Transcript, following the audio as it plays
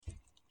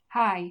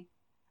Hi,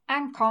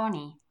 I'm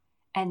Connie,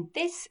 and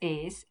this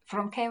is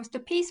From Chaos to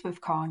Peace with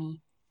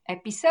Connie,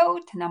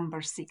 episode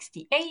number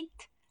 68,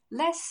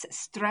 Less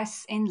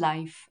Stress in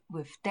Life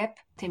with Deb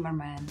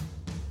Timmerman.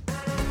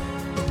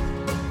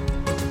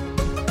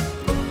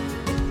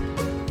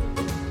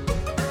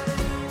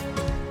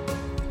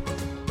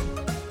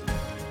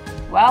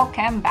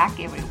 Welcome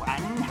back,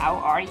 everyone. How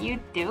are you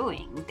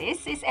doing?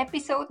 This is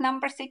episode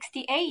number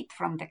 68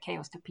 from the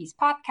Chaos to Peace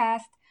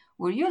podcast,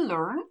 where you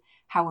learn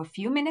how a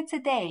few minutes a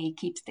day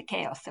keeps the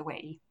chaos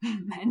away.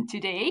 And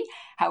today,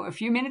 how a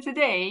few minutes a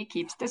day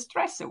keeps the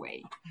stress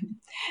away.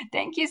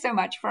 Thank you so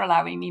much for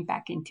allowing me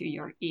back into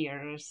your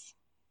ears.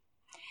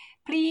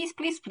 Please,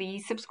 please,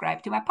 please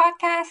subscribe to my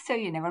podcast so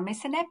you never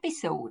miss an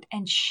episode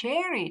and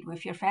share it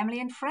with your family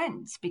and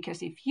friends,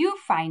 because if you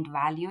find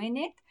value in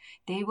it,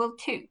 they will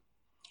too.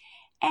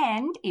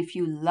 And if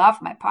you love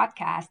my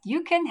podcast,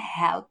 you can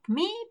help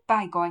me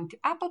by going to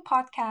Apple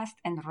Podcast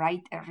and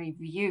write a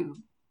review.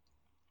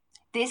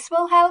 This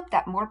will help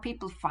that more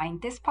people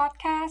find this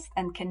podcast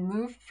and can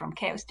move from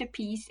chaos to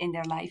peace in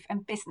their life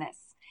and business.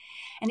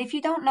 And if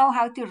you don't know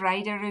how to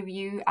write a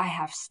review, I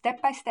have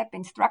step-by-step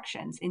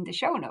instructions in the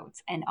show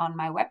notes and on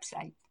my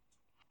website.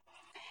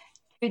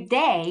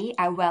 Today,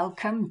 I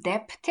welcome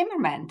Deb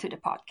Timmerman to the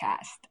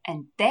podcast.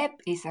 And Deb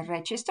is a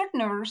registered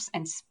nurse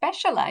and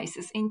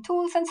specializes in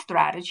tools and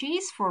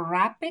strategies for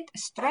rapid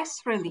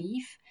stress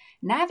relief,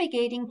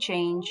 navigating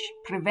change,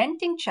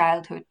 preventing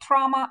childhood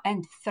trauma,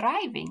 and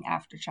thriving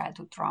after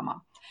childhood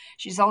trauma.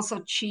 She's also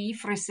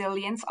Chief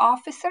Resilience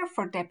Officer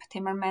for Deb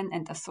Timmerman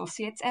and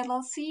Associates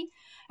LLC,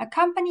 a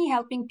company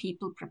helping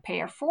people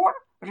prepare for,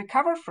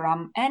 recover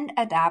from, and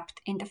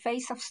adapt in the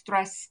face of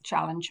stress,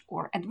 challenge,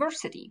 or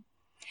adversity.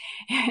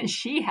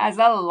 She has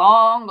a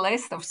long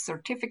list of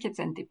certificates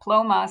and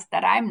diplomas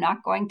that I'm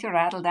not going to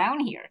rattle down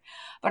here,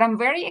 but I'm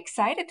very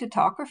excited to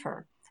talk with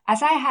her.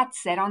 As I had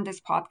said on this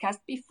podcast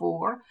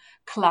before,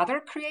 clutter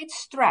creates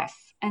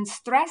stress, and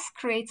stress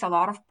creates a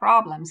lot of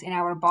problems in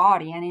our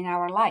body and in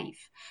our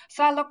life.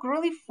 So I look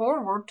really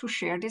forward to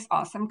share this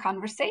awesome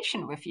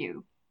conversation with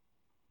you.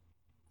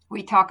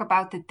 We talk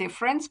about the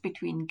difference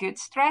between good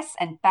stress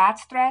and bad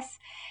stress,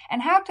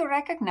 and how to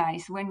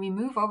recognize when we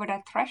move over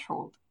that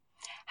threshold.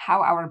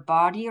 How our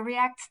body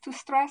reacts to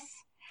stress,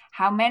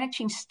 how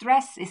managing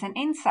stress is an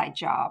inside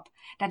job,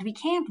 that we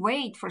can't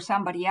wait for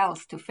somebody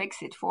else to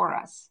fix it for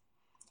us,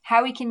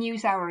 how we can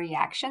use our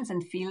reactions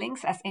and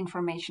feelings as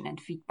information and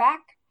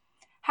feedback,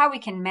 how we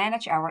can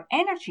manage our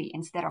energy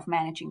instead of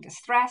managing the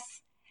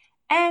stress,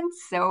 and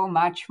so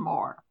much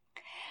more.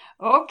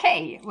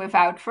 Okay,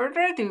 without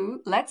further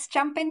ado, let's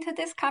jump into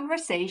this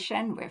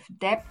conversation with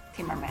Deb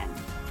Timmerman.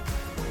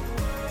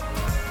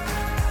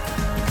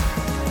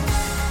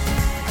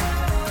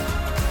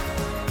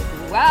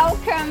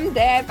 Welcome,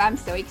 Deb. I'm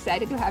so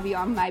excited to have you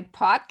on my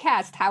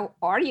podcast. How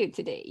are you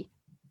today?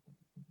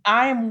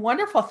 I'm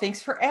wonderful.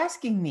 Thanks for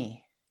asking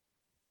me.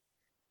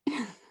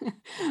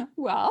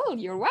 Well,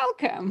 you're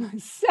welcome.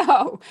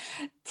 So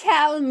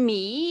tell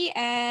me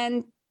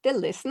and the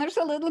listeners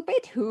a little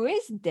bit, who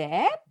is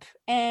Deb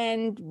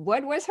and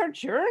what was her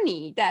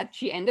journey that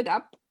she ended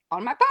up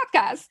on my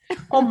podcast?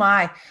 Oh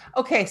my.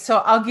 Okay, so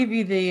I'll give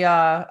you the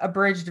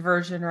abridged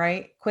version,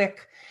 right?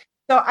 Quick.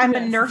 So I'm a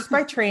nurse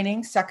by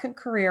training, second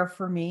career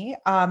for me.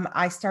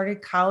 I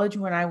started college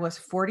when I was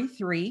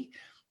 43,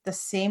 the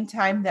same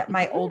time that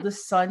my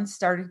oldest son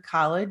started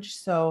college.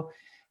 So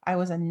I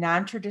was a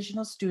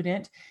non-traditional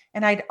student,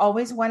 and I'd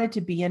always wanted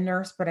to be a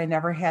nurse, but I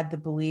never had the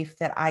belief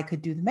that I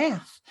could do the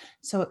math.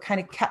 So it kind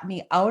of kept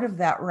me out of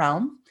that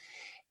realm.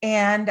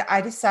 And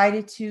I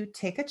decided to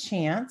take a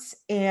chance.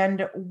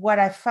 And what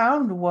I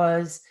found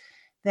was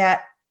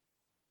that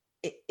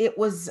it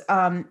was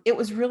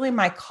really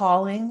my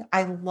calling.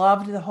 I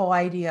loved the whole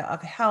idea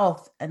of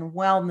health and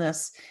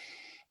wellness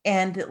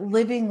and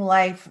living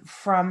life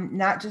from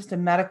not just a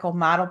medical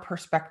model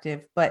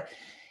perspective, but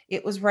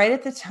it was right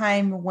at the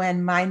time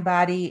when mind,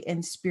 body,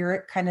 and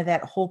spirit, kind of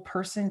that whole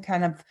person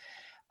kind of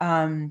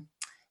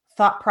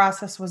thought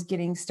process was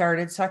getting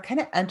started. So I kind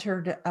of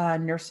entered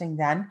nursing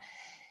then.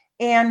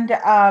 And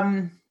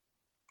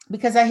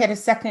because I had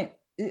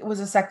it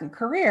was a second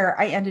career,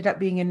 I ended up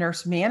being a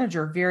nurse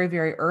manager very,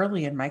 very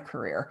early in my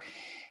career.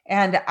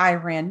 And I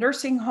ran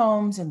nursing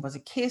homes and was a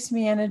case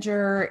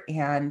manager.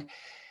 And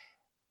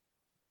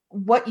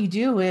what you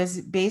do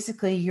is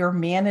basically you're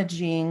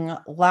managing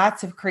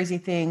lots of crazy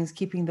things,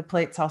 keeping the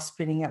plates all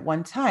spinning at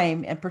one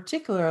time, and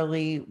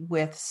particularly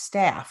with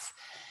staff.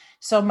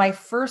 So my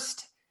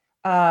first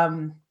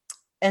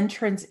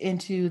entrance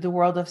into the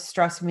world of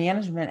stress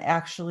management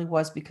actually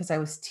was because I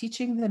was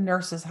teaching the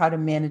nurses how to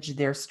manage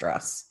their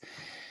stress.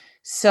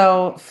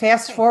 So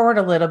fast forward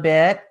a little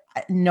bit,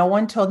 no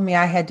one told me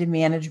I had to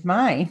manage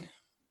mine.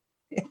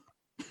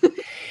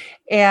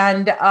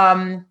 And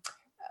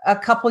a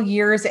couple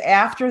years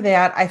after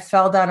that, I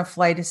fell down a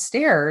flight of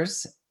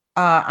stairs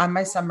on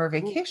my summer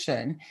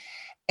vacation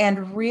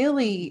and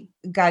really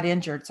got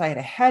injured. So I had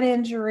a head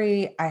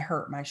injury. I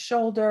hurt my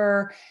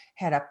shoulder,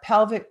 had a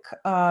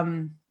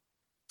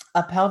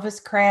pelvis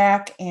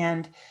crack,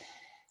 and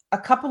a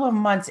couple of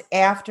months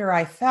after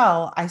I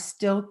fell, I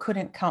still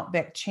couldn't count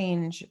back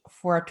change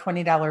for a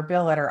 $20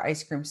 bill at our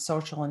ice cream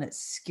social. And it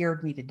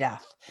scared me to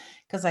death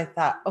because I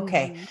thought,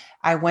 okay,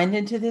 I went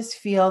into this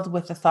field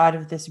with the thought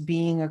of this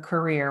being a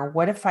career.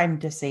 What if I'm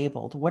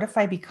disabled? What if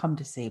I become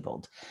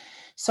disabled?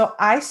 So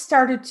I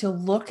started to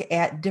look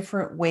at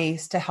different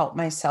ways to help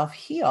myself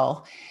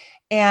heal.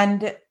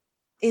 And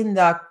in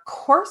the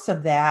course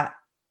of that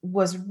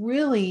was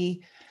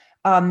really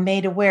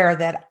made aware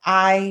that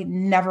I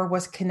never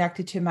was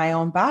connected to my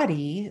own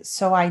body.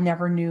 So I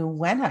never knew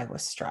when I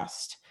was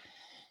stressed.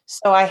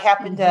 So I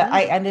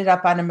ended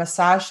up on a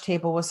massage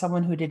table with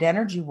someone who did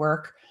energy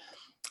work.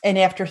 And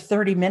after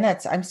 30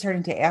 minutes, I'm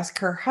starting to ask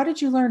her, how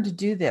did you learn to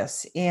do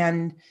this?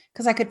 And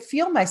because I could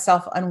feel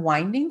myself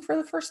unwinding for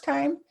the first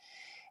time.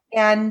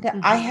 And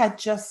I had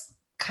just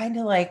kind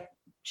of like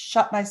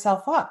shut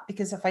myself up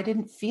because if I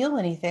didn't feel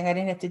anything, I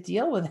didn't have to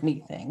deal with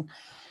anything.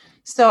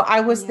 So I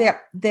was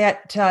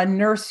that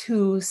nurse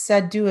who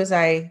said, do as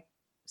I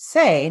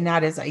say,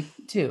 not as I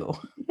do.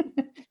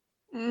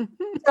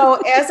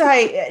 So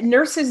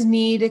nurses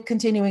need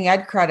continuing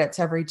ed credits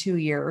every 2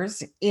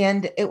 years.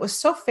 And it was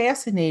so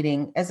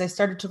fascinating as I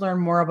started to learn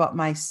more about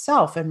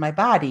myself and my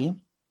body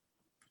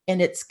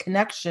and its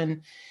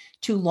connection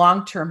to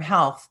long-term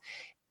health.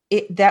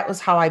 That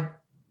was how I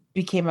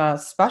became a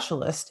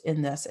specialist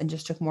in this and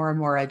just took more and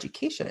more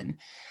education.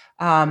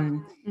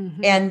 And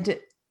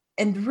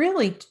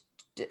really,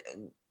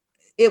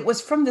 it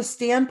was from the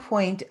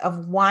standpoint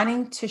of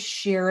wanting to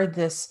share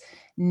this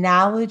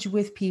knowledge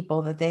with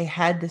people that they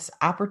had this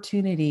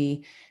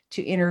opportunity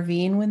to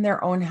intervene in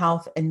their own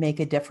health and make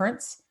a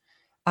difference,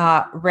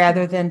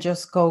 rather than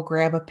just go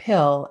grab a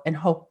pill and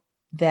hope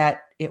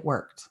that it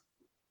worked.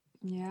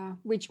 Yeah,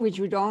 which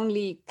would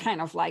only kind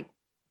of like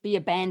be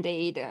a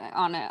Band-Aid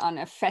on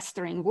a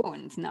festering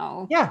wound.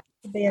 No. Yeah,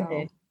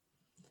 Band-Aid.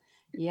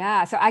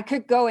 Yeah, so I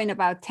could go in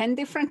about 10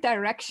 different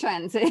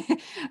directions.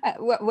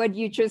 What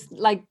you just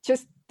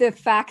the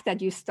fact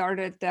that you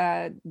started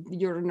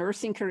your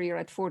nursing career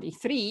at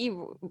 43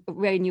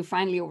 when you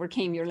finally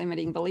overcame your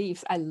limiting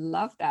beliefs. I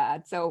love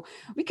that. So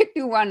we could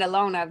do one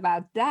alone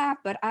about that,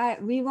 but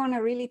we want to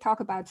really talk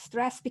about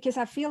stress because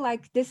I feel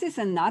like this is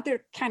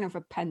another kind of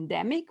a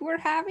pandemic we're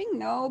having.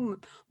 No,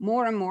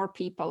 more and more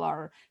people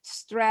are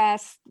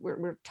stressed.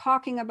 We're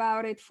talking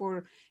about it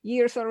for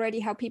years already,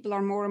 how people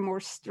are more and more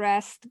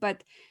stressed,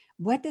 but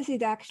what does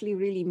it actually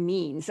really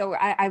mean? So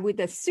I would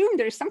assume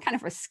there's some kind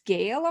of a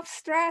scale of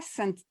stress,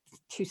 and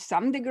to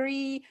some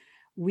degree,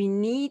 we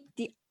need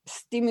the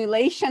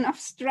stimulation of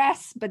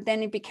stress, but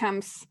then it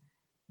becomes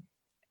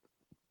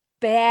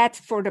bad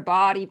for the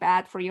body,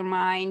 bad for your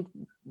mind,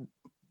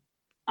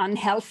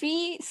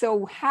 unhealthy.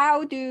 So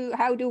how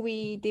do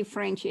we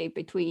differentiate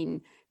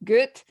between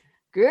good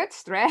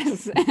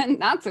stress and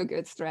not so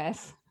good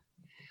stress?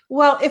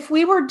 Well, if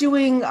we were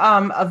doing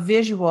a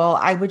visual,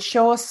 I would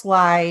show a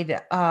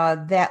slide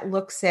that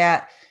looks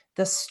at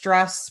the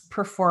stress,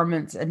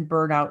 performance, and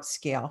burnout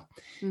scale.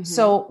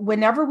 So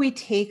whenever we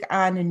take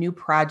on a new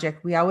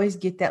project, we always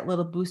get that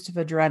little boost of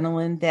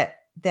adrenaline,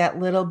 that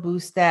little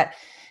boost that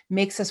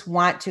makes us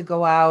want to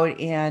go out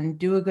and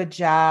do a good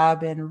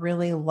job and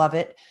really love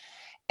it.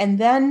 And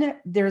then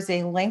there's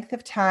a length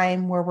of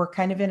time where we're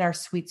kind of in our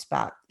sweet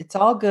spot. It's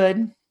all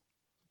good.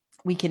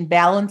 We can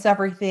balance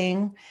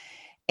everything.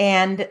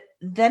 And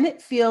then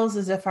it feels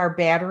as if our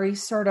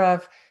batteries sort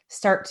of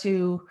start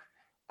to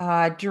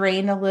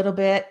drain a little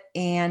bit,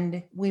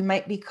 and we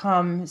might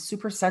become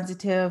super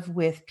sensitive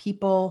with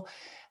people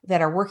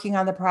that are working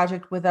on the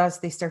project with us.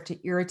 They start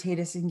to irritate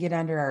us and get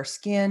under our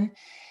skin.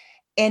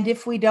 And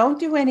if we don't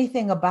do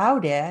anything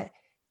about it,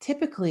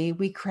 typically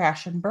we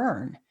crash and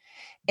burn.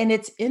 And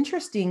it's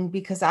interesting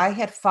because I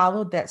had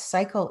followed that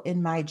cycle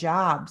in my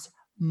jobs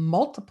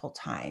multiple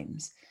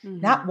times.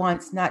 Not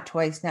once, not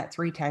twice, not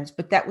 3 times,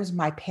 but that was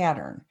my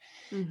pattern.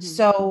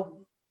 So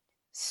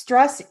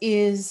stress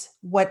is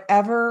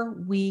whatever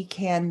we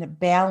can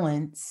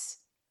balance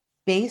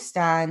based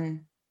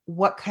on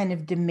what kind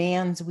of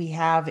demands we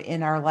have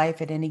in our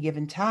life at any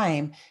given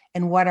time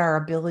and what our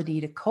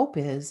ability to cope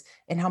is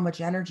and how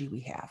much energy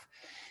we have.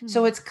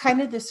 So it's kind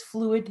of this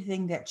fluid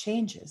thing that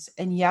changes.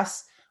 And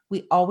yes,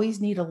 we always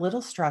need a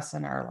little stress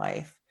in our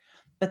life,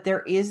 but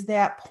there is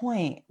that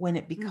point when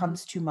it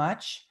becomes too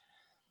much.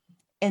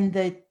 And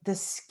the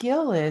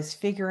skill is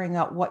figuring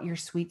out what your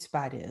sweet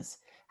spot is.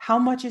 How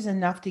much is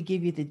enough to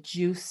give you the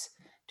juice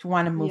to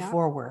want to move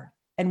forward?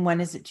 And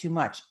when is it too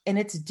much? And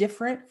it's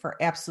different for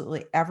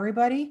absolutely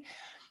everybody.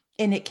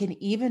 And it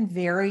can even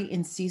vary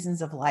in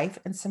seasons of life.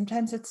 And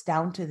sometimes it's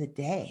down to the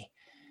day.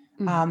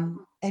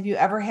 Have you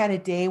ever had a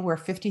day where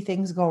 50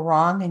 things go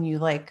wrong and you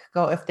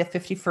go, if the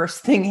 51st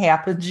thing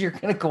happens, you're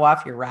going to go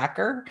off your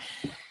rocker?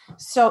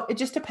 So it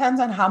just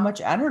depends on how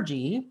much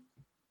energy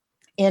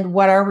and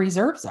what our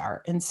reserves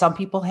are. And some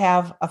people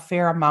have a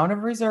fair amount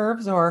of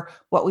reserves, or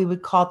what we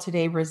would call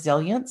today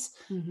resilience.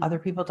 Other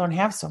people don't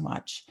have so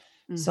much.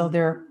 So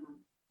they're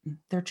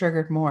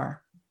triggered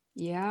more.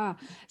 Yeah.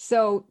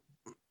 So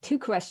 2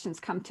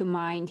 questions come to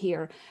mind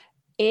here.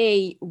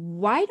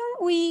 why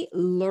don't we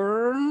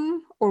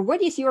learn, or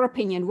what is your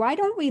opinion? Why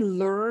don't we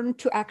learn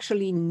to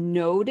actually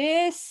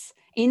notice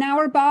in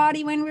our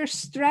body when we're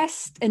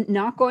stressed and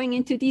not going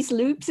into these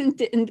loops and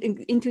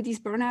into these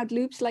burnout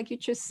loops, like you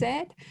just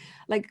said?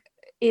 Like,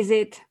 is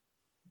it,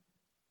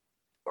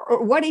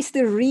 or what is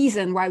the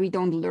reason why we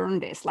don't learn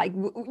this? Like,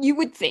 you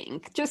would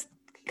think, just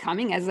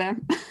coming as a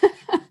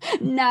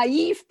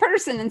naive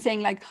person and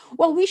saying like,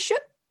 well, we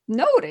should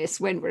notice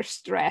when we're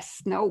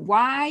stressed. No,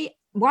 why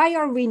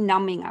are we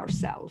numbing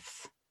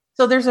ourselves?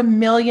 So there's a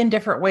million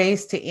different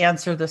ways to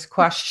answer this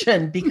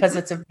question because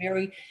it's a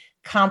very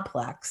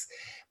complex.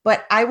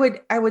 But I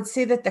would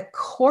say that the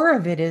core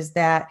of it is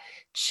that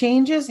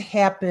changes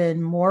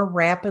happen more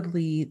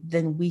rapidly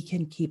than we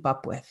can keep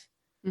up with.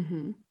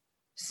 Mm-hmm.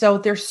 So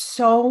there's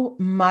so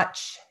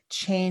much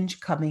change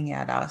coming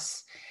at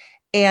us.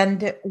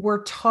 And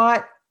we're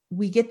taught,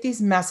 we get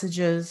these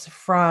messages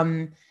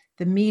from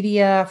the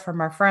media,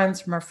 from our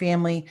friends, from our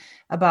family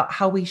about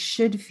how we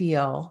should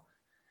feel.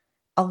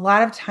 A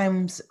lot of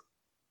times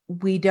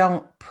we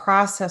don't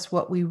process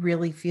what we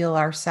really feel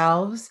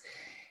ourselves.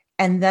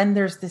 And then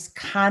there's this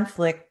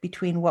conflict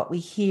between what we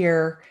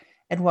hear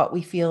and what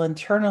we feel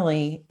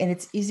internally. And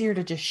it's easier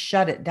to just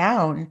shut it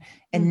down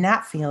and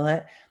not feel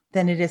it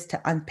than it is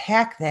to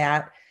unpack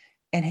that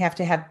and have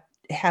to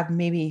have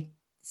maybe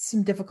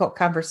some difficult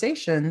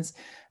conversations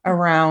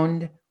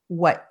around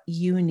what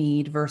you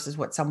need versus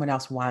what someone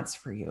else wants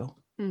for you.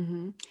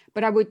 Mm-hmm.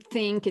 But I would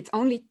think it's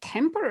only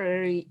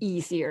temporarily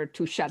easier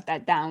to shut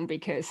that down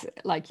because,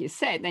 like you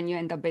said, then you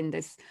end up in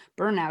this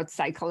burnout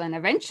cycle, and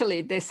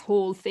eventually this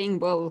whole thing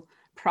will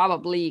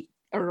probably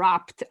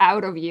erupt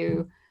out of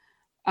you.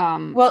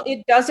 Well,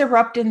 it does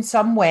erupt in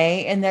some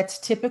way, and that's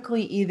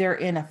typically either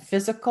in a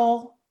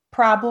physical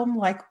problem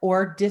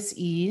or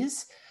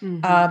dis-ease.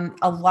 Mm-hmm.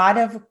 A lot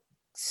of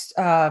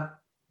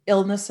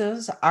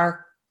illnesses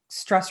are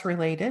stress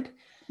related.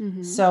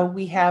 Mm-hmm. So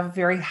we have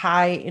very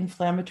high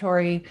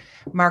inflammatory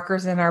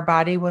markers in our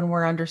body when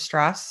we're under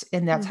stress,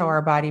 and that's how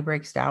our body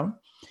breaks down.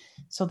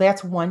 So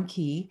that's one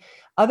key.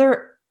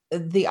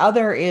 The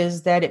other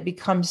is that it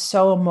becomes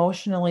so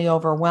emotionally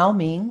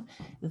overwhelming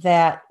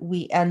that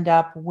we end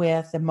up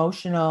with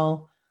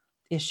emotional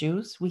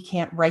issues. We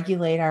can't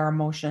regulate our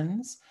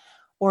emotions.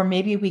 Or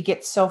maybe we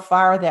get so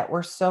far that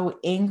we're so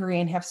angry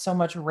and have so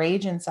much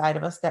rage inside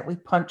of us that we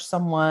punch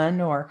someone,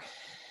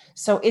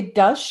 so it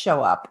does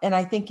show up. And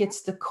I think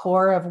it's the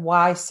core of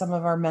why some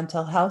of our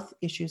mental health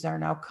issues are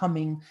now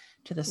coming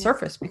to the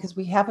surface because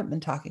we haven't been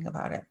talking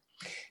about it.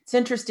 It's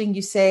interesting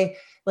you say,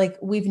 like,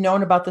 we've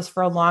known about this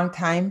for a long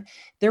time.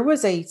 There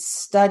was a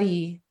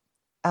study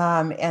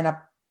and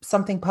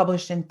something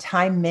published in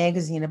Time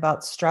magazine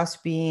about stress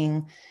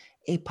being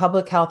a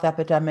public health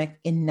epidemic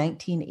in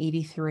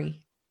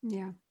 1983.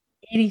 Yeah.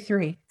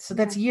 83. So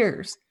that's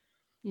years.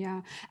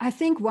 Yeah, I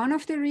think one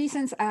of the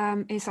reasons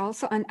is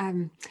also,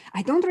 and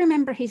I don't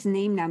remember his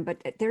name now,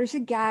 but there's a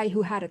guy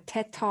who had a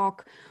TED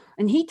Talk,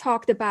 and he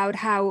talked about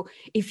how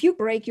if you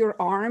break your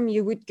arm,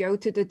 you would go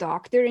to the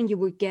doctor and you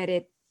would get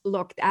it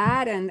looked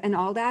at and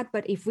all that.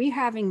 But if we're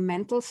having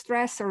mental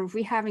stress or if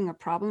we're having a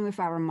problem with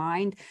our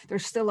mind,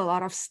 there's still a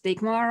lot of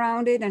stigma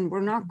around it, and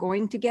we're not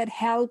going to get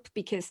help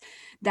because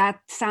that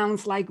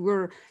sounds like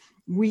we're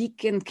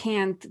weak and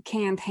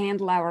can't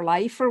handle our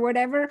life or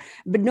whatever.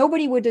 But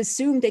nobody would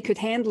assume they could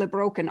handle a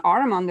broken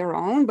arm on their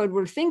own, but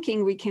we're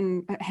thinking we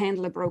can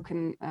handle a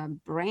broken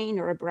brain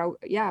or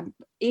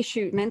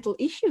mental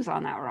issues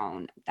on our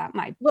own. That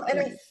might and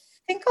I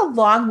think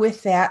along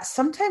with that,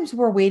 sometimes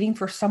we're waiting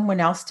for someone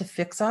else to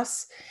fix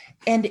us,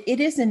 and it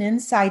is an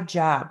inside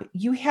job.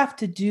 You have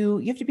to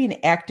be an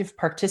active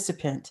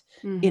participant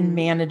in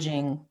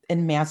managing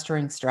and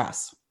mastering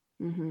stress.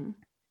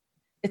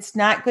 It's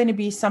not going to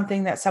be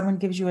something that someone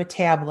gives you a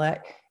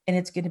tablet and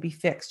it's going to be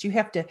fixed. You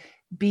have to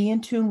be in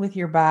tune with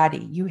your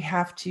body. You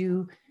have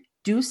to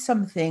do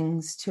some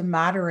things to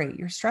moderate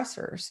your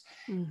stressors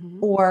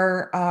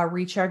or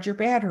recharge your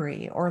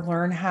battery or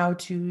learn how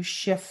to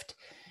shift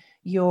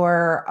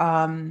your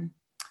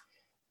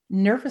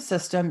nervous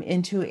system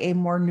into a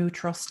more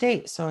neutral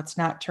state so it's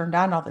not turned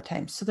on all the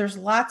time. So there's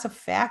lots of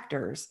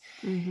factors.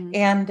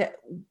 And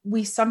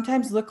we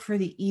sometimes look for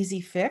the easy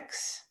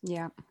fix.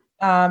 Yeah.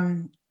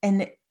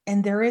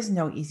 And there is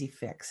no easy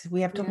fix.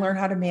 We have to learn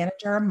how to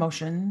manage our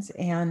emotions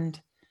and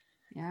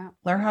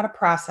learn how to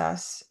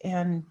process.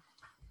 And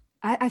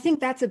I think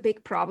that's a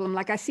big problem.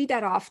 Like I see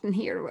that often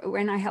here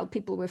when I help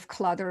people with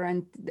clutter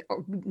and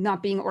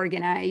not being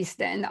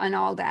organized and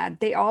all that.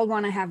 They all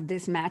want to have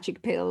this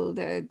magic pill,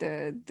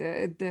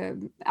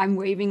 the I'm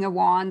waving a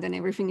wand and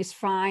everything is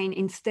fine,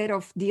 instead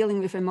of dealing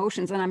with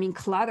emotions. And I mean,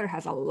 clutter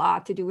has a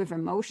lot to do with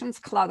emotions.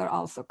 Clutter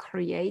also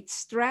creates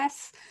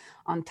stress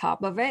on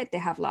top of it. They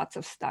have lots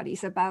of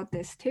studies about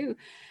this too.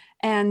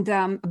 And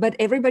but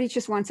everybody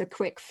just wants a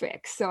quick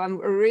fix. So I'm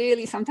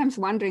really sometimes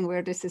wondering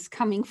where this is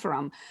coming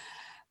from.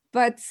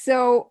 But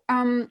so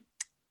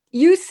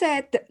you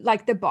said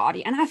like the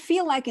body, and I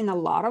feel like in a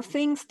lot of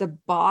things, the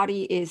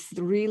body is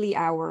really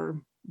our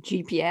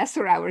GPS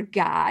or our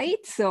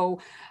guide. So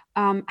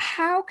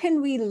How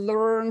can we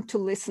learn to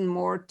listen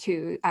more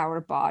to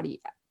our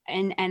body?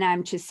 And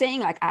I'm just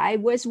saying, like, I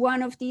was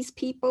one of these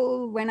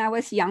people when I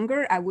was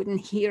younger. I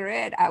wouldn't hear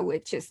it. I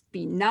would just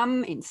be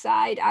numb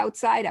inside,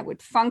 outside. I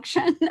would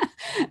function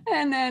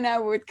and then I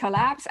would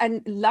collapse.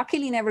 And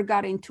luckily never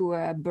got into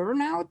a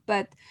burnout,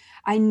 but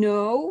I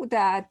know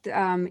that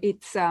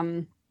it's,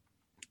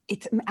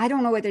 I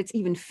don't know whether it's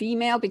even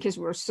female, because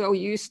we're so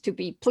used to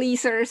be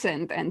pleasers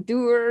and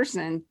doers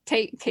and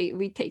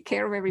we take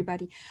care of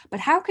everybody.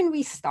 But how can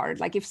we start?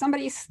 Like, if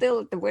somebody is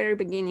still at the very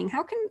beginning,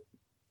 how can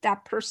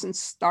that person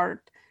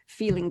start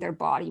feeling their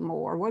body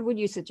more? What would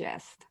you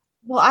suggest?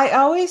 Well, I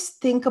always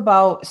think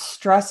about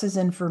stress as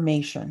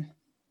information.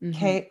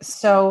 Okay.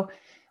 So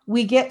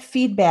we get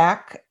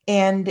feedback,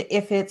 and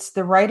if it's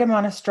the right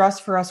amount of stress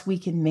for us, we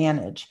can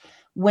manage.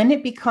 When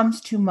it becomes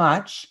too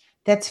much,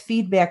 that's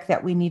feedback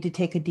that we need to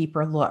take a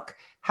deeper look.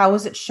 How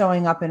is it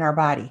showing up in our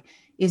body?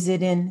 Is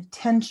it in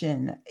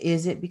tension?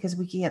 Is it because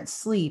we can't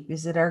sleep?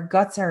 Is it our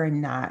guts are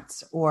in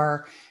knots?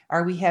 Or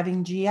are we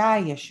having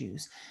GI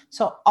issues?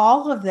 So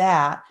all of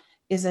that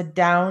is a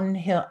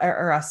downhill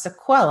or a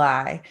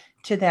sequelae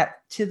to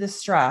the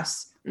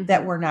stress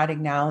that we're not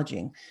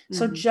acknowledging.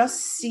 So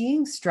just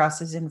seeing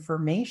stress as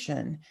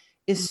information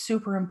is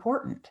super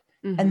important.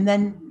 And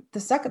then the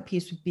second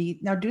piece would be,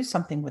 now do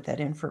something with that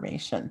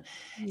information.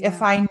 Yeah.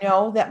 If I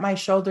know that my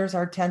shoulders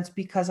are tense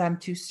because I'm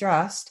too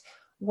stressed,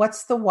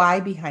 what's the why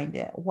behind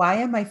it? Why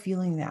am I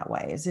feeling that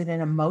way? Is it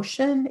an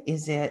emotion?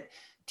 Is it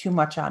too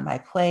much on my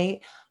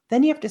plate?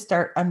 Then you have to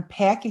start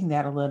unpacking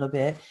that a little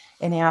bit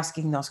and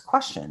asking those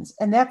questions.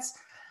 And that's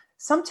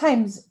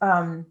sometimes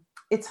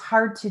it's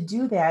hard to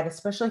do that,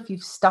 especially if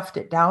you've stuffed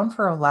it down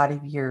for a lot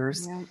of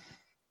years. Yeah.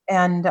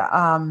 And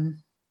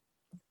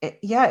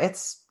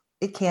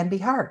it can be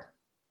hard.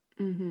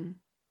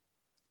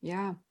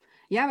 Yeah.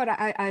 Yeah, but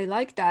I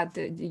like that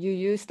you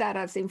use that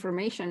as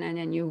information, and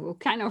then you will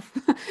kind of,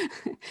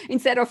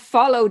 instead of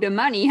follow the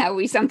money, how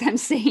we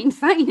sometimes say in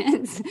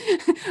finance,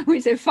 we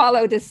say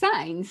follow the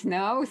signs,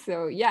 no?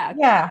 So yeah.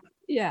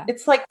 Yeah.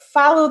 It's like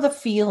follow the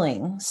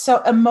feeling.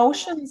 So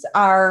emotions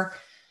are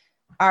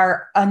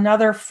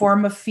another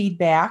form of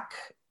feedback.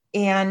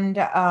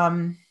 And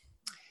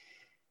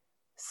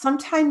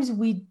sometimes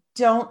we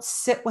don't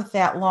sit with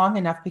that long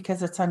enough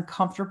because it's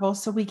uncomfortable.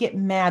 So we get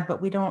mad,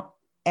 but we don't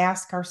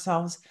ask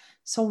ourselves,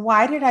 so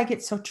why did I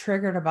get so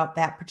triggered about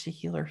that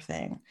particular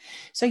thing?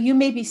 So you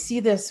maybe see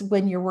this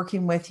when you're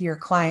working with your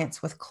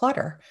clients with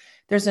clutter.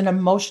 There's an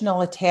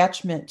emotional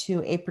attachment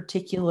to a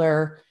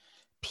particular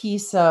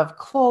piece of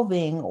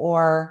clothing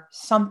or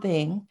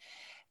something.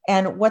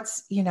 And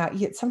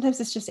sometimes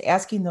it's just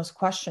asking those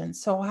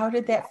questions. So how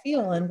did that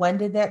feel? And when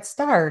did that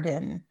start?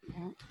 And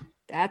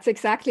that's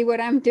exactly what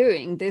I'm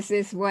doing. This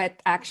is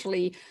what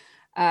actually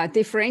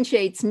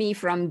differentiates me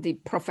from the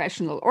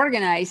professional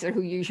organizer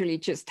who usually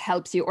just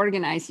helps you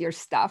organize your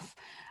stuff.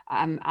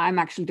 I'm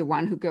actually the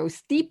one who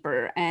goes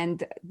deeper,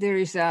 and there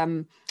is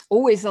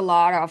always a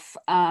lot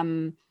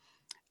of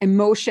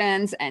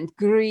emotions and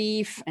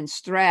grief and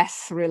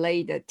stress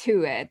related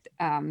to it,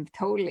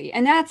 totally.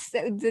 And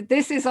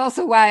this is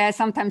also why I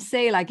sometimes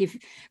say, like, if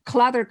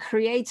clutter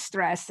creates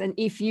stress, and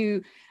if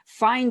you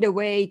find a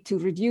way to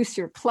reduce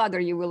your clutter,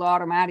 you will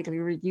automatically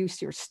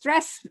reduce your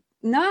stress,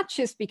 not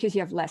just because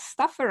you have less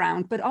stuff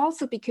around, but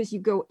also because you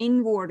go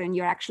inward and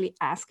you're actually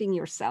asking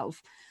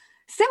yourself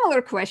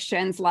similar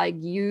questions like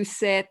you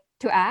said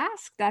to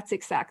ask. That's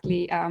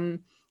exactly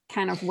kind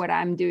of what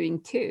I'm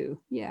doing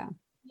too. Yeah.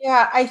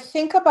 Yeah, I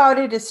think about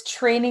it as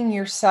training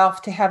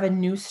yourself to have a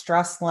new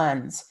stress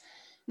lens.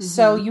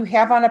 So you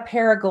have on a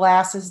pair of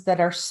glasses that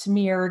are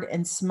smeared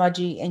and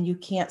smudgy and you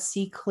can't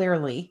see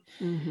clearly.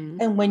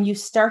 And when you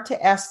start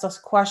to ask those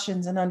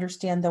questions and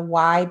understand the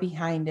why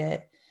behind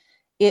it,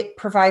 it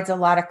provides a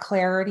lot of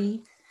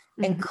clarity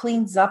and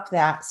cleans up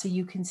that so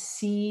you can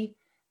see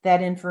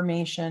that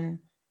information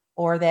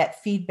or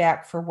that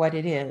feedback for what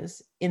it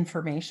is,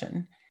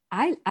 information.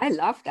 I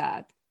love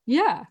that.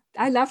 Yeah,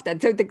 I love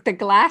that. So the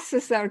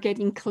glasses are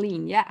getting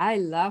clean. Yeah, I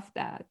love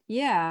that.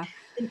 Yeah.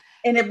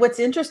 And what's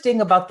interesting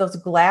about those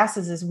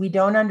glasses is we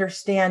don't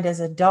understand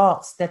as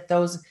adults that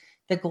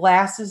the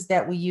glasses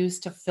that we use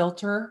to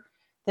filter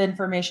the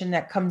information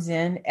that comes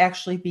in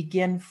actually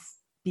begin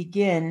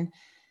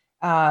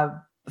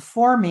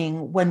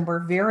forming when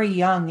we're very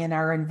young in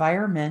our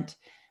environment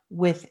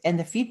and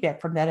the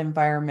feedback from that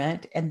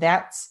environment. And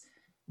that's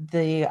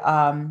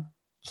the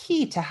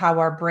key to how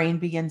our brain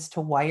begins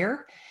to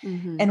wire.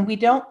 And we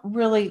don't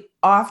really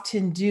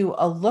often do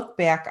a look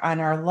back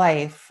on our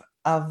life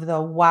of the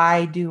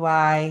why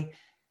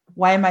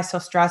am I so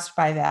stressed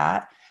by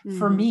that?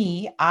 For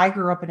me, I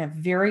grew up in a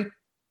very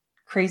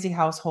crazy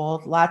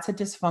household, lots of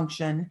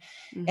dysfunction.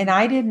 And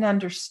I didn't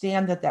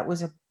understand that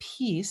was a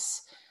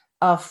piece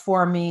of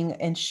forming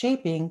and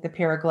shaping the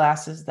pair of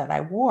glasses that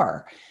I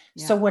wore.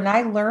 Yeah. So when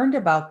I learned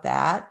about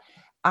that,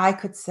 I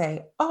could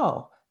say,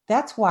 oh,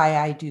 that's why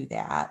I do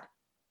that.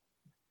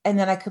 And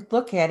then I could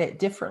look at it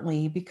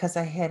differently because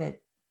I had a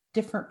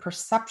different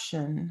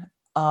perception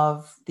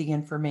of the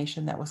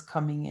information that was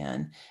coming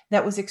in.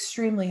 That was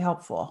extremely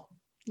helpful.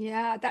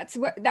 Yeah,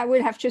 that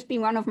would have just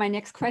been one of my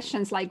next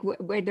questions, like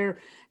whether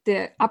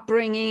the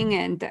upbringing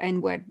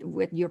and what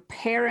your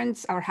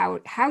parents, or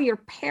how your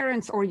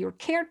parents or your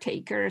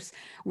caretakers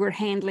were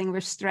handling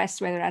with stress,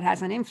 whether that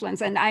has an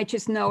influence. And I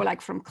just know,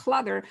 like from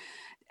clutter,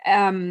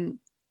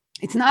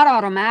 it's not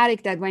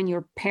automatic that when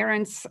your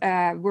parents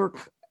were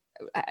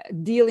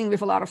dealing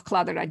with a lot of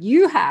clutter that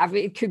you have,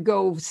 it could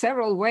go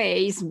several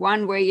ways.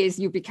 One way is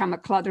you become a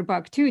clutter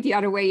bug too. The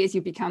other way is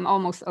you become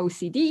almost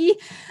OCD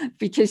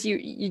because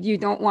you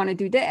don't want to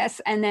do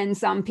this. And then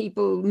some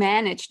people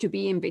manage to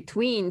be in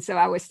between. So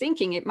I was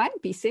thinking it might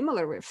be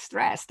similar with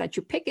stress, that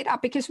you pick it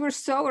up because we're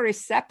so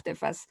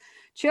receptive as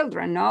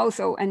children, no?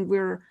 So, and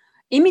we're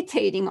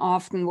imitating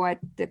often what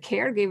the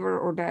caregiver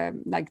or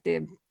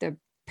the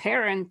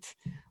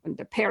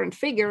parent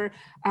figure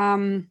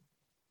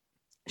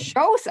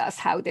shows us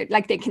how they're,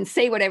 like, they can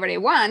say whatever they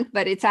want,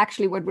 but it's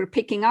actually what we're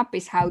picking up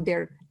is how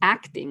they're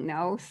acting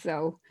now.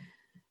 So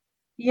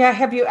yeah,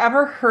 have you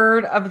ever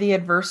heard of the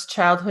Adverse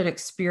Childhood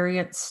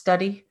Experience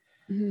Study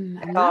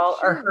at all,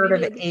 or heard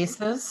of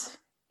ACEs,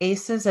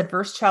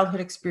 Adverse Childhood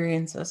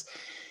Experiences?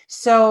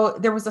 So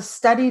there was a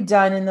study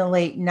done in the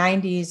late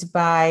 90s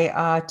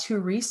by two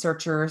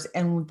researchers,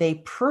 and they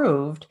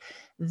proved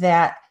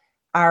that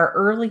our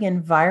early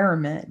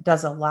environment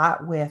does a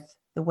lot with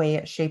the way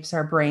it shapes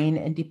our brain.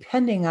 And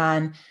depending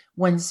on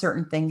when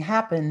certain thing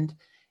happened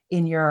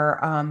in your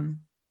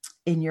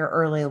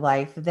early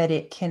life, that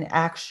it can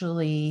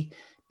actually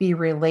be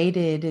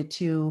related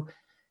to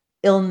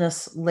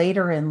illness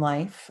later in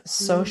life,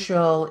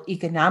 social,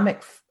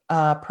 economic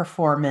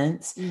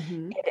performance,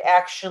 and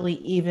actually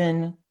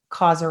even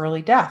cause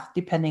early death,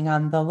 depending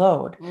on the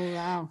load. Oh,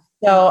 wow.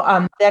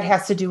 So that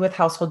has to do with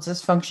household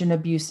dysfunction,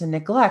 abuse, and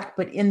neglect.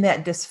 But in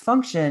that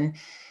dysfunction,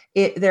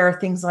 there are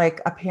things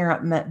like a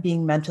parent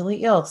being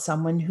mentally ill,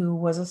 someone who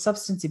was a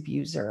substance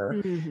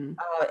abuser,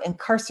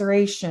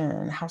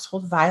 incarceration,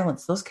 household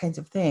violence, those kinds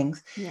of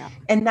things. Yeah.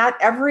 And not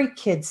every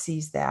kid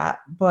sees that,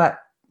 but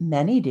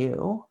many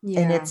do. Yeah.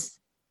 And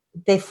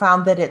they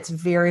found that it's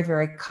very,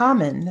 very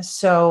common.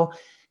 So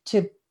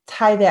to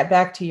tie that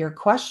back to your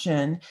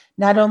question,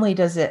 not only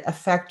does it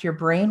affect your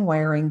brain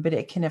wiring, but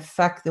it can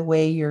affect the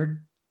way your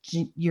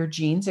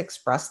genes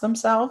express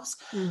themselves.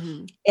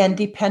 And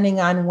depending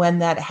on when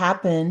that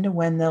happened,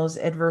 when those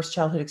adverse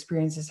childhood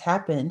experiences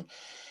happened,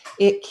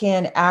 it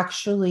can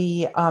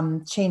actually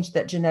change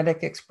that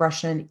genetic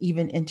expression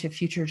even into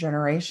future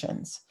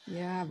generations.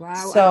 Yeah, wow.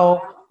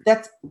 So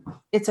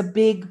it's a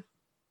big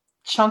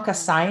chunk of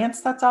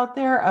science that's out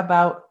there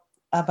about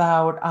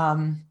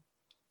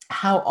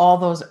how all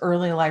those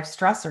early life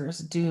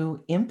stressors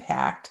do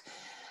impact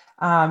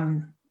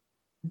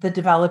the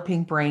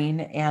developing brain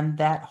and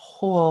the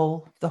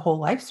whole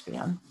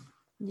lifespan.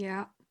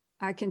 Yeah,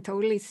 I can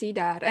totally see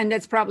that. And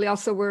that's probably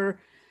also where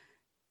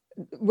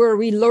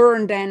we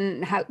learn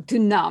then how to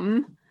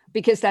numb,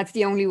 because that's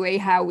the only way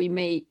how we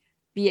may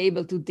be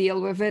able to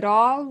deal with it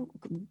all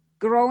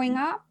growing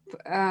up,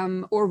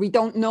 or we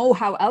don't know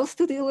how else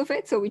to deal with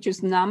it, so we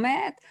just numb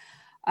it.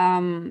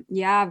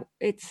 Yeah,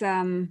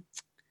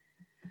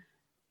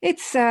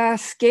 it's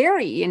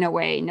scary in a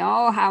way,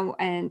 no?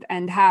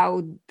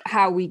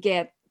 How we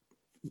get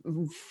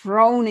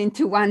thrown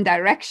into one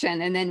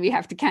direction, and then we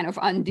have to kind of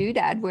undo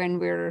that when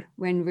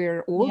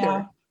we're older.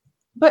 Yeah.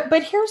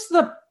 But here's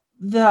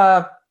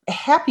the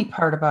happy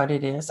part about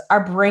it is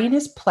our brain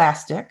is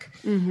plastic.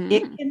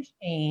 It can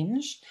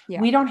change.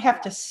 Yeah. We don't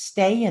have to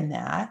stay in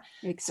that.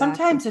 Exactly.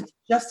 Sometimes it's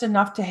just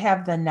enough to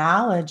have the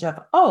knowledge of,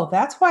 oh,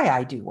 that's why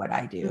I do what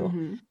I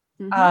do.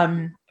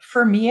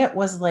 For me, it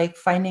was like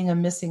finding a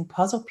missing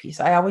puzzle piece.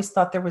 I always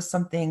thought there was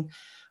something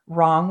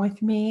wrong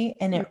with me,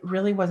 and it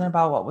really wasn't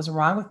about what was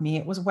wrong with me.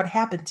 It was what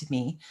happened to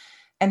me,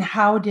 and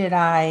how did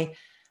I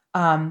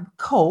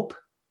cope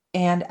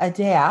and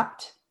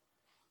adapt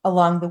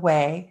along the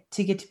way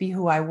to get to be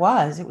who I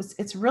was.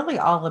 It's really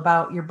all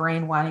about your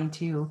brain wanting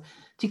to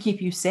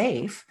keep you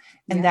safe,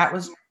 and that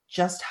was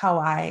just how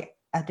I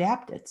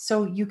adapted.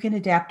 So you can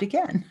adapt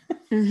again.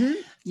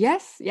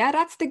 Yes. Yeah,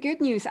 that's the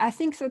good news. I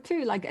think so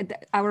too. Like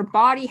our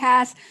body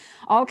has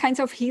all kinds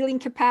of healing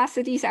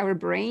capacities. Our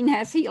brain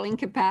has healing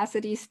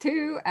capacities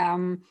too.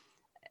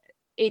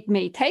 It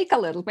may take a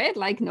little bit,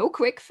 like no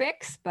quick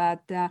fix,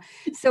 but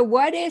so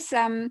what is,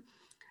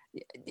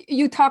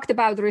 you talked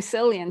about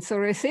resilience. So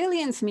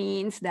resilience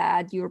means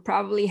that you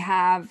probably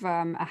have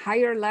a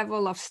higher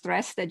level of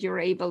stress that you're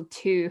able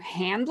to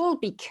handle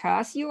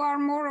because you are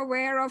more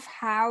aware of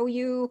how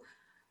you,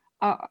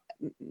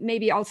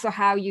 maybe also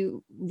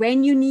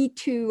when you need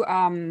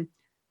to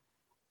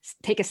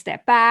take a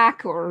step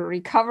back or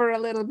recover a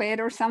little bit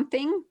or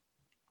something.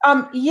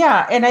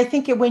 Yeah. And I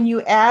think when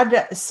you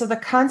add, so the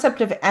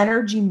concept of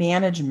energy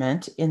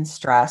management in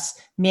stress,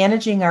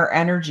 managing our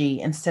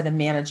energy instead of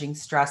managing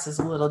stress is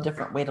a little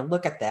different way to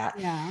look at that.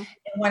 Yeah.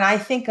 And when I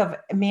think of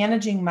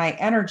managing my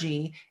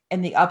energy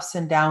and the ups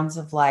and downs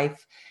of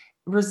life,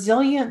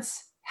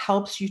 resilience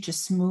helps you to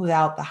smooth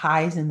out the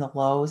highs and the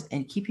lows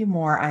and keep you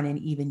more on an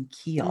even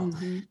keel.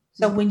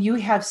 So when you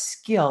have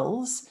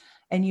skills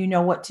and you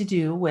know what to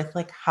do with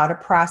like how to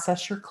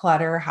process your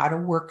clutter, how to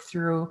work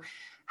through,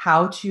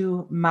 how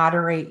to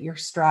moderate your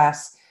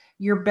stress,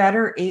 you're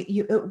better,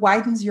 it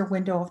widens your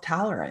window of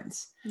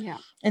tolerance. Yeah.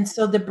 And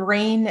so the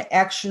brain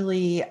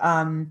actually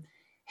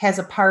has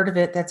a part of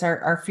it that's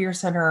our fear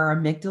center, our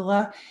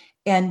amygdala.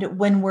 And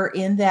when we're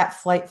in that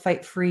flight,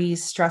 fight,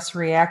 freeze, stress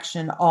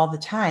reaction all the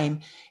time,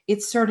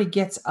 it sort of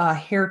gets a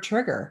hair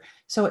trigger.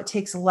 So it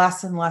takes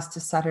less and less to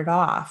set it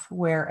off.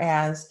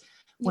 Whereas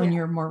when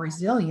you're more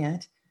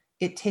resilient,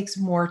 it takes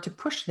more to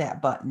push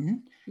that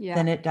button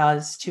than it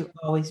does to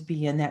always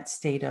be in that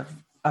state of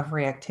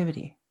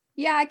reactivity.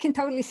 Yeah, I can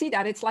totally see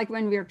that. It's like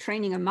when we're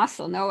training a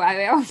muscle. No,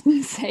 I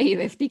often say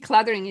with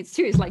decluttering, it's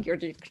too. It's like you're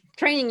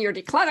training your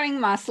decluttering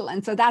muscle.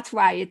 And so that's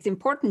why it's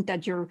important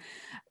that you're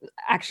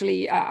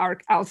actually are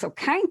also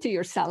kind to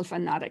yourself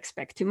and not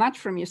expect too much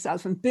from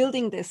yourself and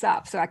building this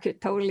up. So I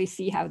could totally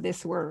see how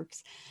this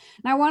works.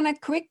 And I want to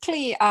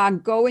quickly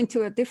go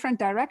into a different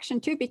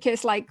direction too,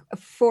 because like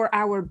for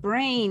our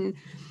brain,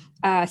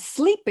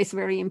 sleep is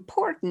very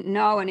important.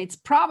 No, and it's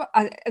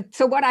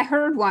so what I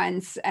heard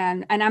once,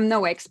 and I'm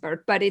no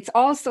expert, but it's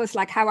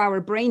like how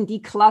our brain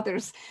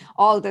declutters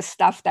all the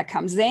stuff that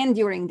comes in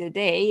during the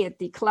day. It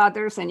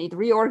declutters and it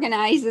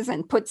reorganizes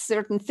and puts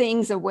certain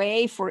things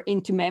away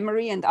into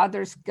memory, and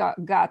others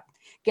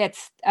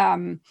gets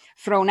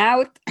thrown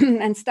out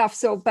and stuff.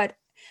 So, but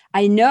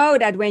I know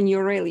that when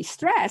you're really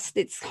stressed,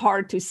 it's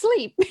hard to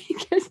sleep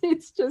because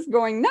it's just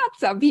going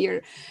nuts up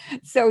here.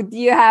 So do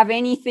you have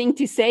anything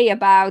to say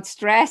about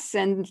stress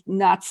and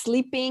not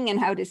sleeping and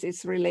how this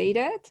is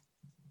related?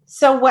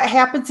 So what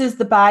happens is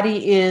the body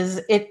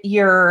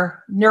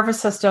your nervous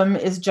system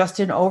is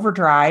just in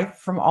overdrive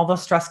from all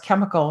those stress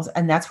chemicals.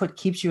 And that's what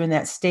keeps you in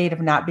that state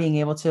of not being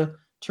able to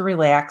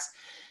relax.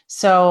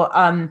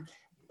 So,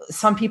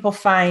 some people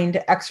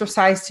find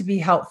exercise to be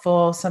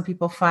helpful. Some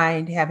people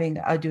find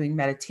doing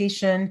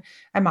meditation.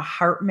 I'm a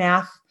heart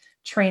math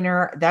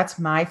trainer. That's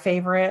my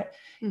favorite.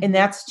 Mm-hmm. And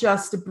that's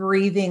just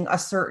breathing a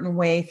certain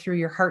way through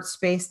your heart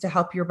space to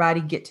help your body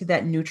get to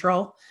that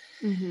neutral.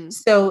 Mm-hmm.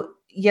 So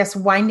yes,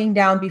 winding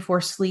down before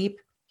sleep,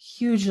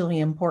 hugely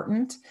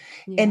important.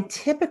 Yeah. And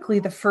typically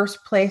the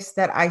first place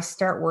that I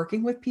start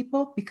working with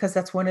people, because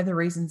that's one of the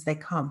reasons they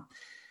come.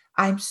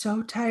 I'm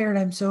so tired.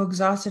 I'm so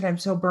exhausted. I'm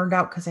so burned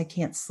out because I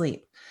can't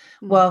sleep.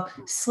 Mm-hmm. Well,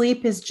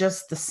 sleep is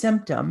just the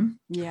symptom.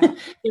 Yeah.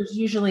 There's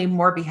usually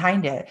more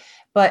behind it.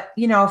 But,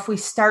 if we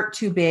start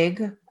too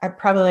big, I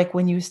probably like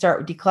when you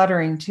start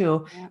decluttering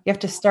too, you have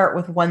to start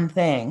with one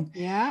thing.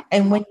 Yeah.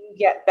 And when you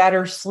get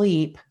better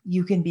sleep,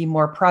 you can be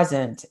more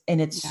present,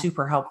 and it's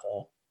super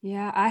helpful.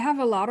 Yeah, I have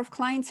a lot of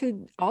clients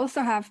who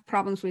also have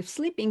problems with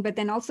sleeping, but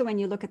then also when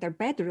you look at their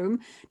bedroom,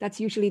 that's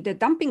usually the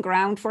dumping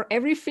ground for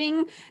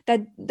everything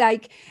that,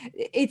 like,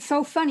 it's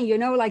so funny,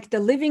 like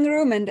the living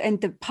room and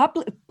the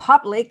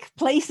public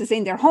places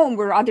in their home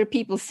where other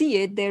people see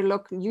it, they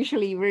look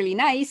usually really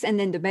nice. And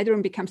then the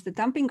bedroom becomes the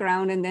dumping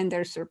ground, and then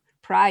they're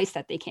surprised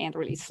that they can't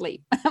really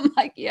sleep. I'm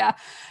like, yeah,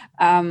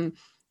 I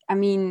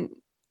mean,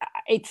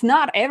 it's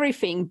not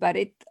everything, but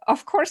it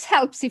of course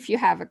helps if you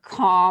have a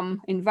calm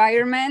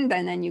environment,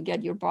 and then you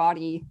get your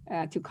body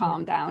to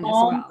calm down as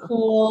well.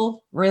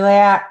 Cool,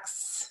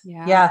 relax.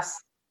 Yeah.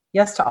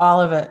 Yes to all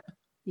of it.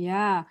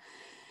 Yeah.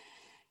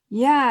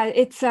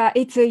 It's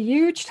a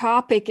huge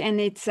topic,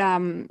 and it's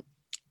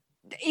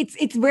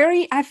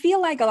very, I feel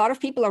like a lot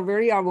of people are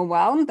very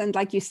overwhelmed, and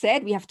like you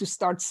said, we have to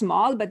start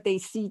small, but they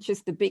see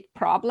just the big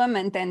problem,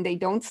 and then they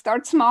don't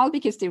start small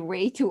because they're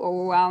way too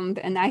overwhelmed.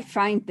 And I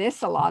find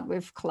this a lot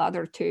with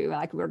clutter too.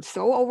 Like, we're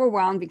so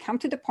overwhelmed, we come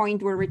to the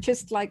point where we're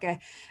just like a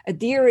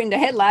deer in the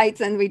headlights,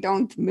 and we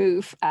don't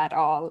move at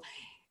all.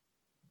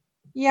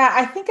 Yeah,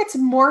 I think it's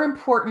more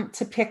important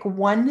to pick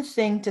one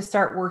thing to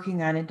start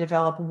working on and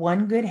develop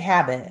one good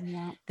habit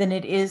than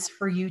it is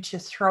for you to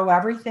throw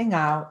everything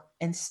out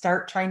and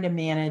start trying to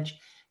manage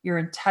your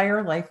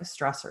entire life of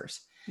stressors.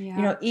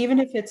 Yeah. Even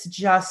if it's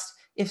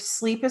if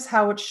sleep is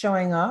how it's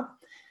showing up,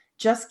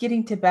 just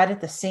getting to bed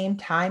at the same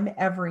time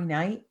every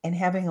night and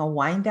having a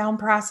wind down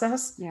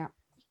process,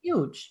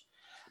 huge.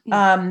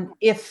 Yeah.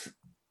 If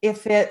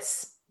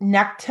it's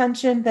neck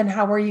tension, then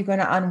how are you going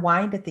to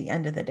unwind at the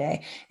end of the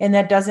day? And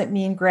that doesn't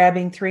mean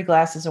grabbing 3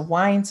 glasses of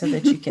wine so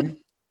that you can,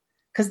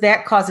 because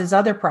that causes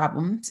other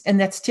problems. And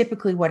that's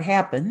typically what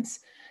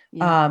happens.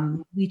 Yeah.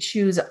 We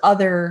choose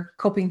other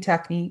coping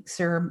techniques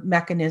or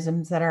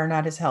mechanisms that are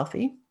not as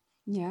healthy.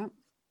 Yeah.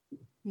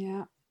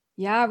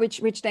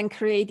 Which then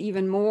create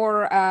even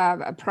more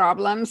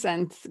problems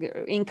and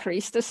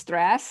increase the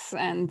stress.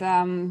 And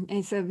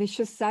it's a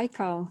vicious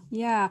cycle.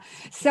 Yeah.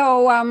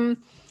 So,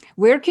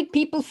 where could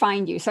people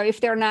find you? So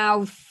if they're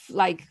now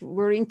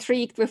we're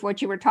intrigued with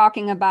what you were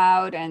talking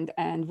about, and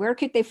where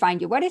could they find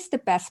you? What is the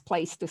best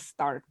place to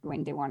start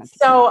when they want to?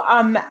 So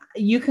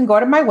you can go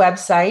to my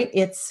website.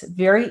 It's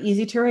very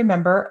easy to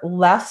remember,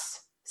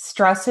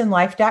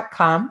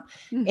 lessstressinlife.com.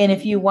 Mm-hmm. And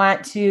if you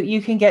want to,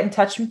 you can get in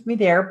touch with me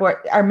there.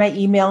 But my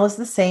email is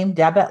the same,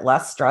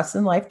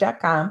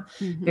 deb@lessstressinlife.com.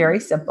 Mm-hmm.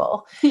 Very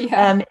simple.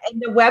 Yeah. And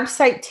the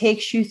website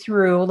takes you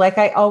through, like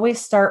I always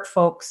start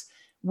folks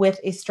with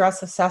a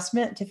stress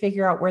assessment to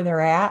figure out where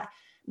they're at,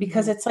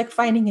 because it's like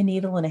finding a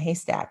needle in a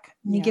haystack.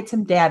 You get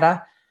some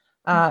data.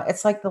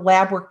 It's like the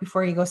lab work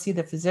before you go see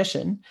the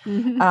physician.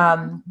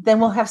 Then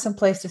we'll have some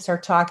place to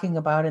start talking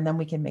about, and then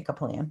we can make a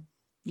plan.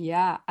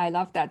 Yeah, I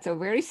love that. So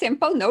very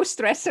simple, no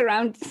stress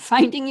around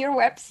finding your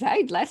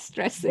website,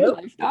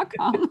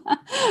 lessstressinlife.com.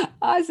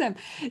 Awesome.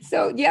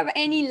 So do you have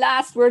any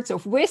last words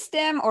of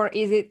wisdom, or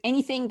is it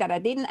anything that I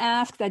didn't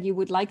ask that you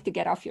would like to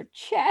get off your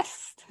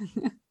chest?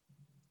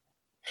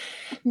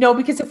 No,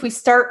 because if we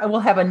start, we'll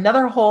have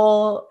another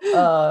whole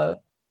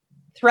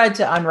thread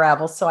to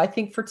unravel. So I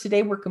think for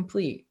today we're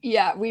complete.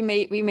 Yeah, we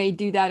may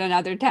do that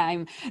another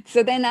time.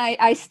 So then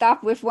I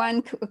stop with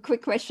one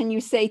quick question.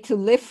 You say to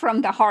live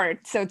from the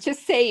heart. So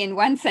just say in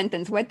one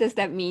sentence, what does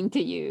that mean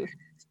to you?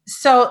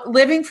 So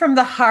living from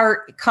the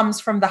heart comes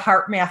from the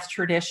HeartMath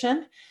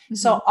tradition.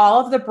 So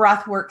all of the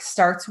breath work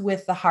starts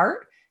with the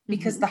heart,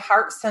 because the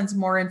heart sends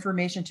more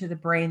information to the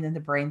brain than the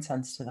brain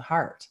sends to the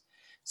heart.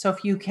 So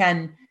if you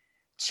can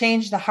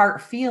change the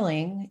heart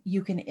feeling,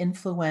 you can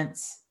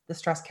influence the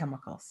stress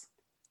chemicals.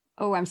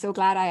 Oh, I'm so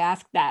glad I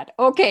asked that.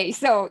 Okay,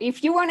 so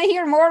if you want to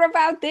hear more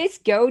about this,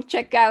 go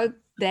check out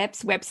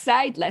Deb's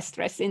website,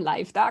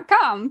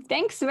 lessstressinlife.com.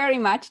 Thanks very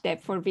much,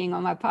 Deb, for being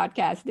on my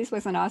podcast. This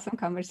was an awesome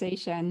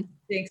conversation.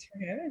 Thanks for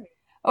having me.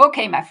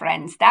 Okay, my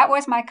friends, that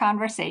was my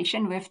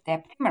conversation with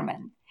Deb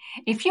Timmerman.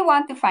 If you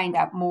want to find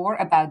out more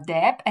about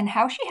Deb and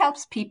how she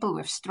helps people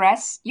with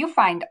stress, you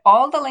find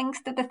all the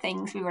links to the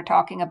things we were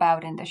talking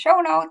about in the show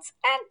notes,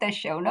 and the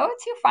show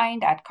notes you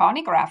find at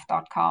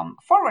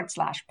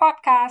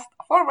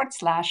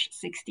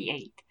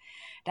connygraf.com/podcast/68.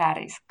 That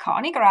is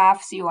ConnyGraf,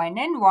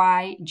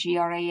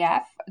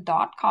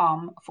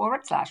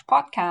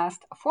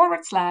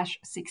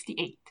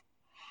 ConnyGraf.com/podcast/68.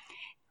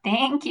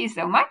 Thank you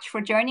so much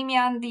for joining me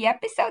on the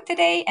episode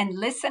today and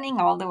listening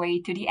all the way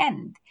to the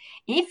end.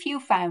 If you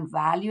found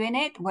value in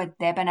it, what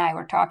Deb and I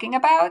were talking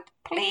about,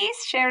 please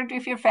share it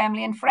with your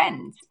family and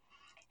friends.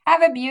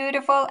 Have a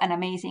beautiful and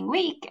amazing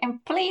week,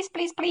 and please,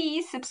 please,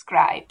 please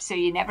subscribe so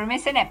you never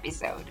miss an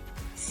episode.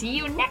 See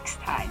you next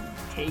time.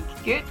 Take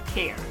good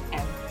care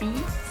and be